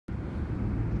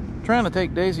trying to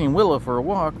take Daisy and Willow for a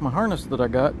walk, my harness that I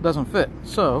got doesn't fit.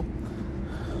 So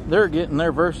they're getting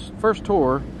their first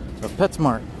tour of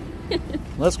Petsmart.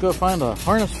 Let's go find a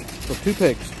harness for 2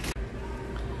 pigs.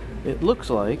 It looks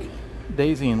like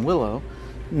Daisy and Willow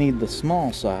need the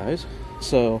small size.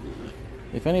 So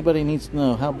if anybody needs to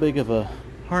know how big of a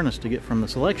harness to get from the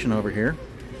selection over here,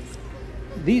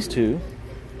 these two,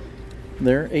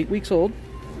 they're 8 weeks old,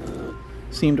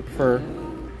 seem to prefer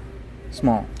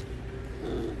small.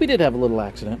 We did have a little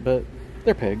accident, but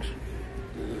they're pigs.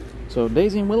 So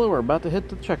Daisy and Willow are about to hit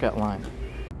the checkout line.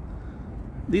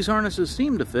 These harnesses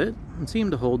seem to fit and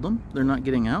seem to hold them. They're not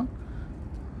getting out.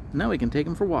 Now we can take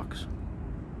them for walks.